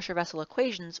wall pressure vessel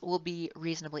equations will be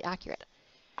reasonably accurate.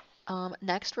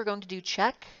 Next, we're going to do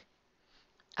check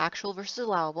actual versus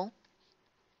allowable.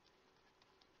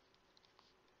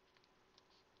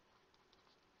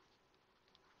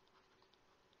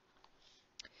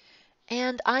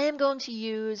 And I am going to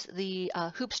use the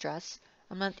hoop stress.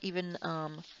 I'm not even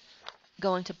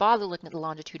going to bother looking at the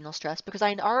longitudinal stress because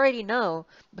I already know,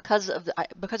 because of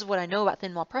what I know about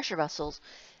thin wall pressure vessels,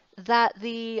 that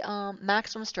the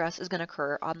maximum stress is going to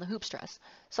occur on the hoop stress.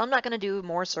 So I'm not going to do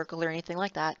more circle or anything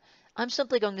like that. I'm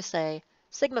simply going to say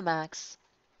sigma max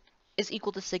is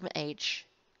equal to sigma h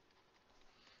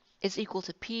is equal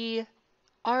to p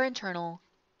r internal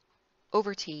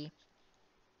over t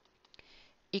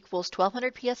equals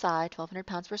 1200 psi, 1200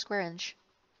 pounds per square inch,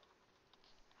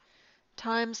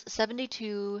 times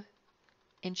 72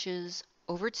 inches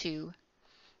over 2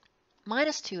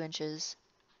 minus 2 inches,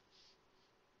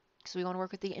 because we want to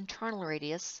work with the internal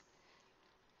radius,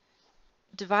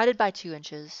 divided by 2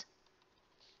 inches.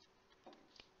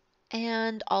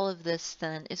 And all of this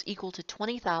then is equal to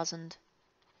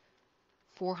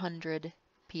 20,400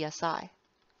 psi.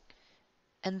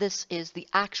 And this is the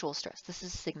actual stress. This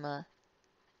is sigma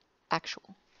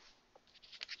actual.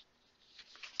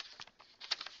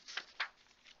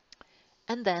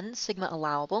 And then sigma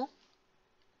allowable.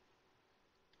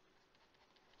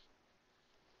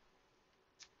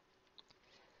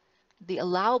 The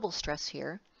allowable stress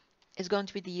here is going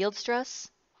to be the yield stress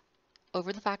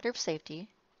over the factor of safety,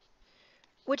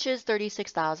 which is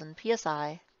 36,000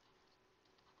 psi,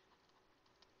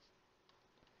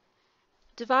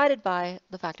 divided by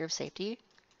the factor of safety.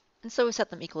 And so we set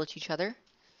them equal to each other.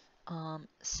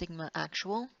 Sigma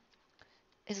actual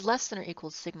is less than or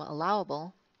equal to sigma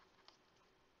allowable.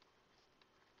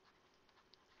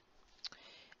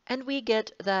 And we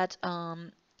get that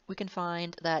we can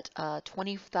find that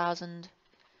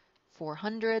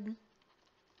 20,400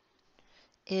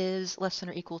 is less than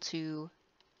or equal to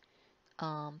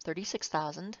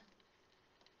 36,000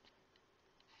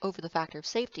 over the factor of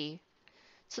safety.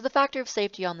 So the factor of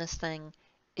safety on this thing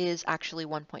is actually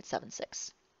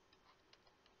 1.76,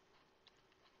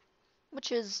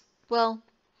 which is, well,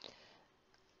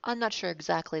 I'm not sure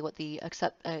exactly what the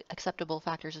acceptable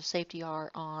factors of safety are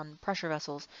on pressure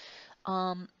vessels.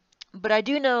 But I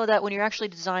do know that when you're actually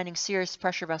designing serious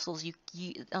pressure vessels,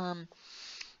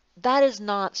 that is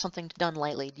not something done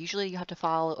lightly. Usually you have to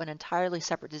follow an entirely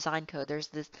separate design code. There's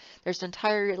an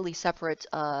entirely separate,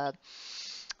 a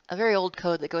very old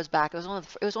code that goes back. It was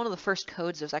one of the first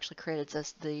codes that was actually created.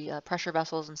 It's the pressure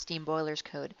vessels and steam boilers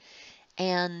code.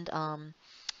 And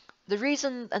the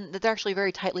reason, and they're actually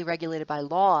very tightly regulated by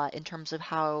law in terms of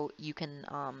how you can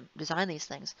design these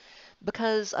things,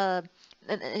 because and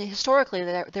historically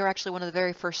they were actually one of the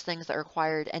very first things that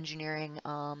required engineering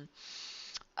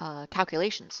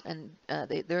calculations, and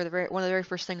they're one of the very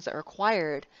first things that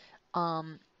required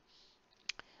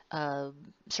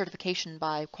certification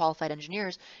by qualified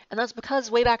engineers, and that's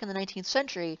because way back in the 19th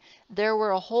century there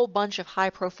were a whole bunch of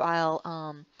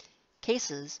high-profile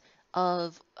cases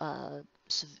of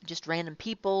just random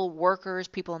people, workers,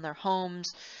 people in their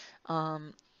homes,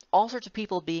 all sorts of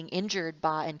people being injured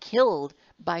by and killed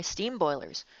by steam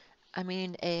boilers. I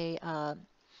mean, a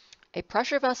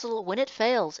pressure vessel, when it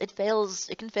fails, it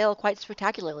can fail quite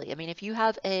spectacularly. I mean, if you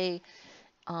have a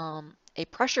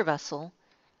pressure vessel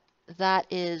that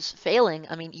is failing,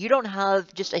 I mean, you don't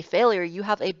have just a failure, you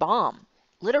have a bomb.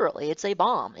 Literally, it's a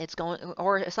bomb. It's going,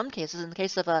 or in some cases, in the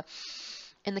case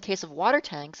of water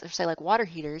tanks, or say like water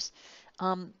heaters,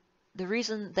 the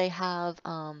reason they have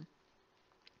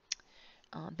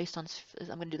based on, I'm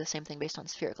going to do the same thing based on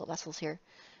spherical vessels here.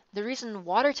 The reason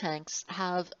water tanks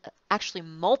have actually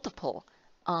multiple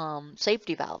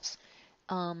safety valves.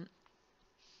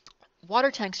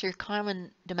 Water tanks, your common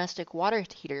domestic water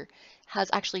heater, has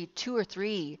actually 2 or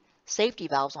 3 safety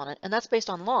valves on it, and that's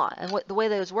based on law. And the way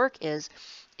those work is,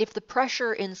 if the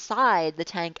pressure inside the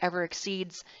tank ever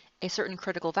exceeds a certain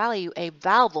critical value, a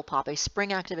valve will pop, a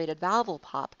spring-activated valve will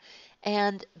pop,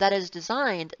 and that is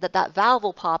designed that valve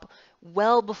will pop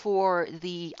well before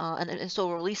the, and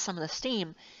so release some of the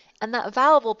steam, and that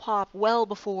valve will pop well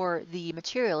before the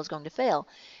material is going to fail.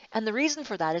 And the reason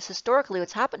for that is historically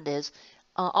what's happened is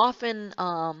often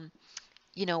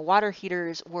water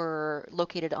heaters were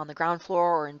located on the ground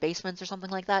floor or in basements or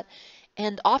something like that.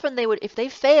 And often they would, if they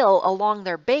fail along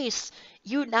their base,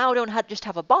 you now don't just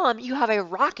have a bomb, you have a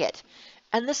rocket.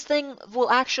 And this thing will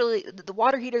actually, the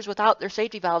water heaters without their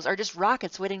safety valves are just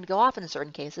rockets waiting to go off in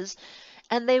certain cases.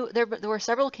 And there were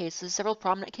several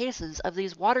prominent cases of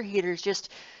these water heaters just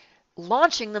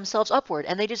launching themselves upward,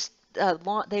 and they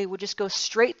would just go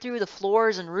straight through the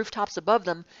floors and rooftops above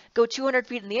them, go 200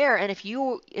 feet in the air, and if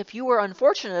you were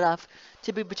unfortunate enough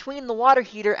to be between the water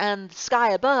heater and the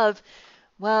sky above,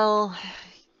 well,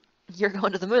 you're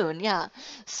going to the moon, yeah.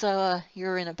 So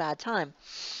you're in for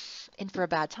a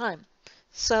bad time.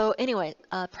 So anyway,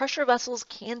 pressure vessels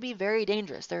can be very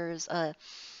dangerous. There's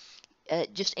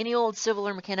just any old civil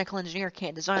or mechanical engineer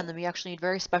can't design them. You actually need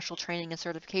very special training and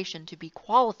certification to be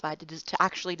qualified to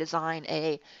actually design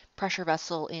a pressure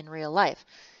vessel in real life.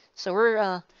 So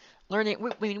we're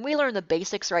learning. We learn the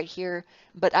basics right here,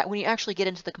 but when you actually get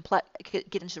into the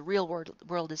get into real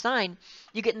world design,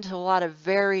 you get into a lot of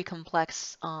very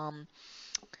complex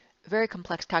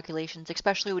calculations,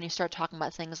 especially when you start talking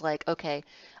about things like, okay,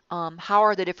 how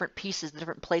are the different pieces, the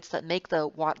different plates that make the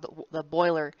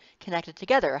boiler connected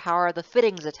together? How are the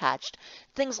fittings attached?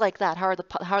 Things like that. How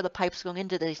are the pipes going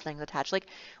into these things attached? Like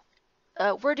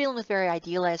we're dealing with very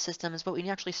idealized systems, but when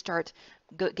you actually start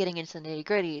getting into the nitty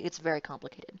gritty, it's very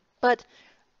complicated. But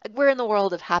we're in the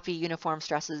world of happy uniform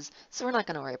stresses, so we're not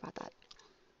going to worry about that.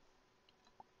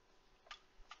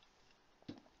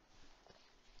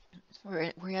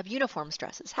 We have uniform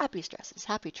stresses, happy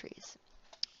trees.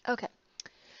 Okay.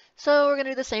 So we're going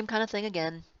to do the same kind of thing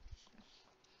again.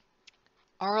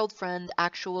 Our old friend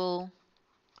actual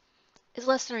is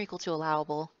less than or equal to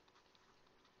allowable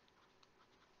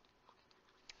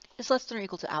is less than or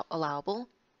equal to allowable.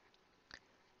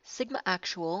 Sigma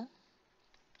actual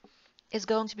is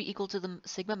going to be equal to the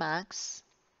sigma max,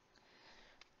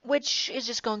 which is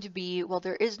just going to be, well,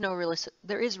 there is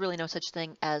really no such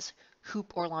thing as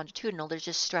hoop or longitudinal. There's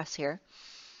just stress here.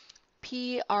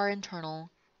 P R internal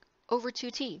over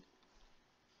 2T,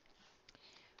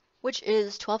 which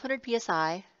is 1200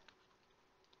 psi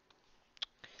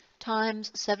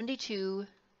times 72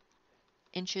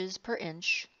 inches per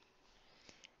inch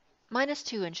minus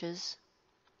 2 inches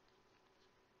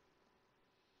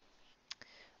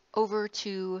over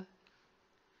 2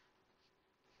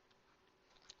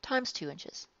 times 2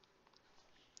 inches.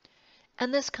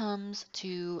 And this comes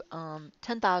to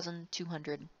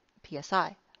 10,200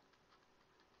 psi.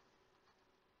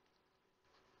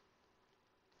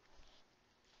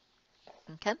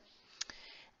 Okay.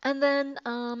 And then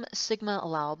sigma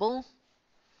allowable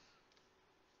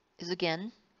is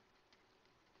again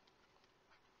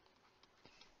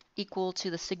equal to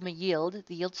the sigma yield,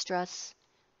 the yield stress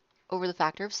over the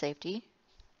factor of safety,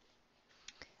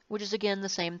 which is again the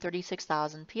same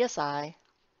 36,000 psi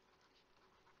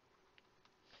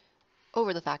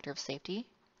over the factor of safety.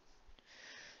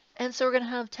 And so we're going to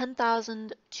have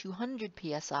 10,200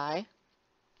 psi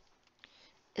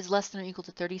is less than or equal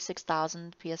to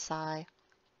 36,000 psi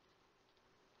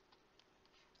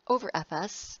over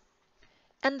Fs,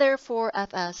 and therefore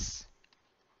Fs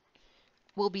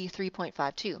will be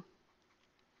 3.52.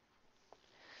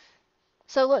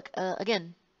 So look,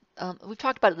 again, we've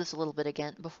talked about this a little bit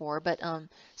again before, but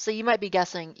so you might be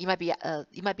guessing, you might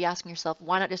be asking yourself,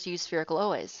 why not just use spherical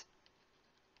always?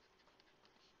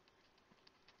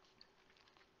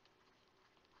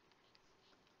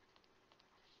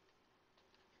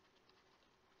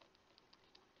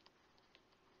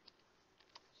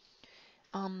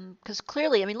 Because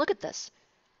clearly, I mean, look at this.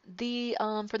 The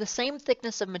for the same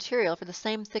thickness of material, for the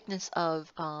same thickness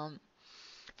of wall,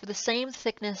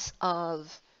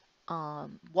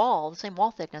 the same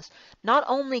wall thickness, not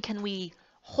only can we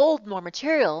hold more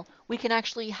material, we can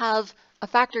actually have a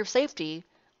factor of safety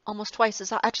almost twice as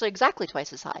high, actually exactly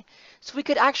twice as high. So we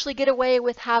could actually get away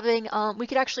with having, we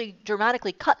could actually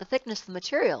dramatically cut the thickness of the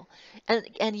material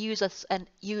and use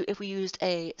if we used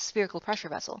a spherical pressure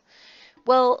vessel.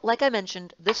 Well, like I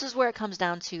mentioned, this is where it comes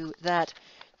down to that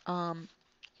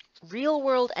real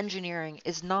world engineering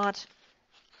is not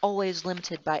always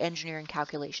limited by engineering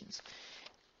calculations.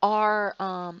 Our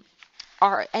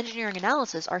engineering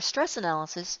analysis, our stress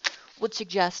analysis, would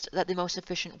suggest that the most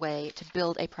efficient way to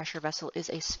build a pressure vessel is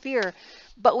a sphere.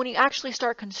 But when you actually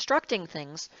start constructing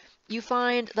things, you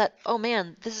find that, oh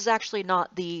man, this is actually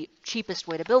not the cheapest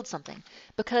way to build something.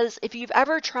 Because if you've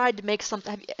ever tried to make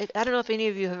something, I don't know if any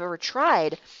of you have ever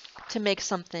tried to make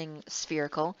something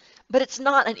spherical, but it's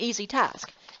not an easy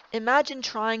task. Imagine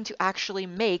trying to actually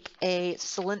make a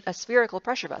spherical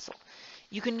pressure vessel.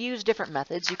 You can use different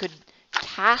methods. You could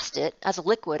cast it as a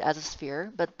liquid, as a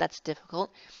sphere, but that's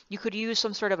difficult. You could use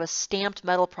some sort of a stamped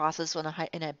metal process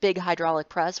in a big hydraulic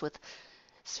press with a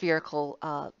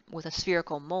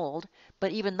spherical mold,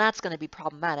 but even that's going to be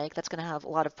problematic. That's going to have a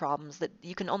lot of problems that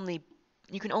you can only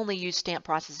use stamp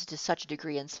processes to such a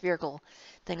degree, and spherical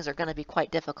things are going to be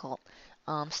quite difficult.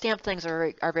 Stamped things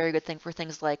are a very good thing for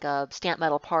things like stamped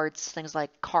metal parts, things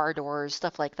like car doors,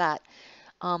 stuff like that.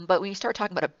 But when you start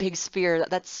talking about a big sphere,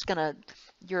 that's gonna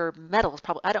your metal is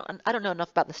probably I don't know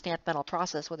enough about the stamped metal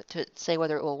process to say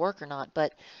whether it will work or not.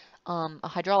 But a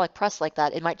hydraulic press like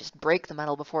that, it might just break the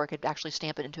metal before it could actually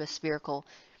stamp it into a spherical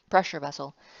pressure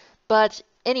vessel. But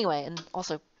anyway, and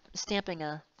also stamping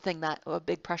a thing that a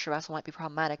big pressure vessel might be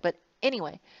problematic. But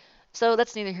anyway, so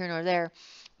that's neither here nor there.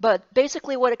 But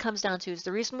basically what it comes down to is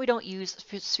the reason we don't use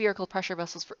spherical pressure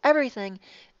vessels for everything,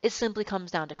 it simply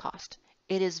comes down to cost.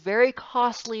 It is very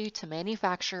costly to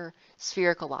manufacture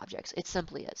spherical objects. It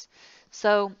simply is.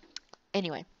 So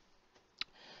anyway,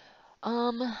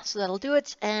 so that'll do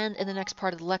it. And in the next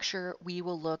part of the lecture, we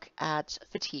will look at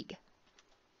fatigue.